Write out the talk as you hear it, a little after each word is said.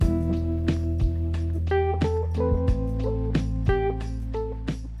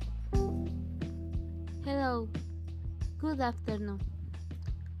afternoon.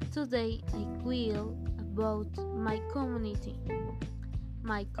 Today I will about my community.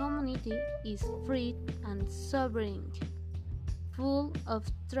 My community is free and sovereign, full of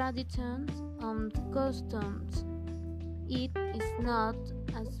traditions and customs. It is not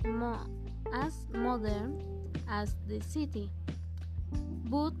as modern as the city,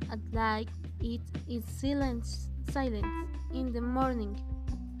 but at night it is silence in the morning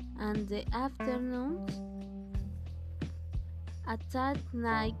and the afternoons. At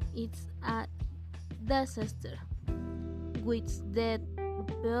night it's a disaster, with dead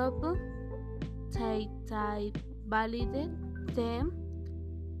people. They validate them.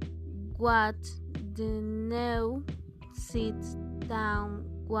 What the new sits down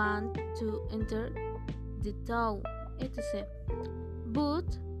want to enter the town, etc.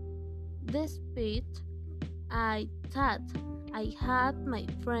 But despite I thought I had my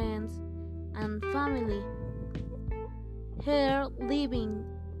friends and family here living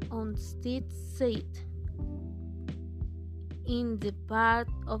on street side in the part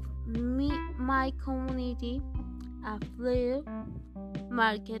of my community. A flea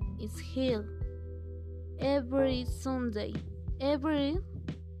market is held every Sunday. Every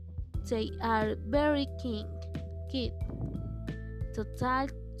they are very keen to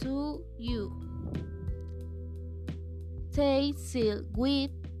talk to you. They sell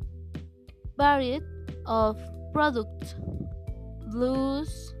with variety of products,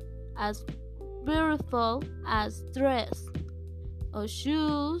 blues as beautiful as dress or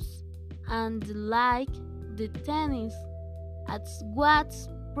shoes, and like the tennis at what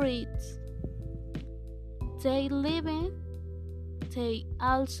spreads. They live in. They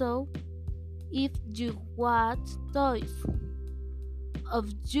also, if you want toys of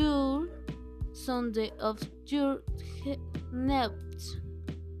your Sunday of your needs,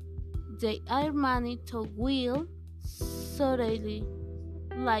 they are money to will sorely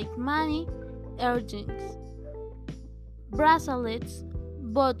like money earrings, bracelets,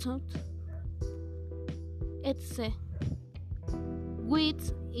 buttons, etc.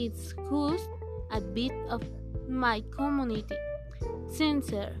 With its just a bit of my community.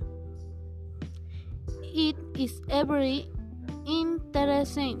 Sincere. It is very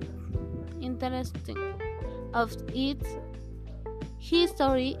interesting of its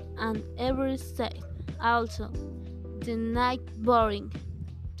history and every state. Also, the night boring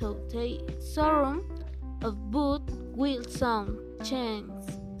to the sorrow of boot will some change.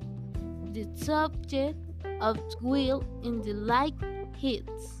 The subject of will in the light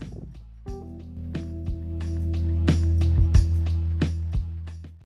hits.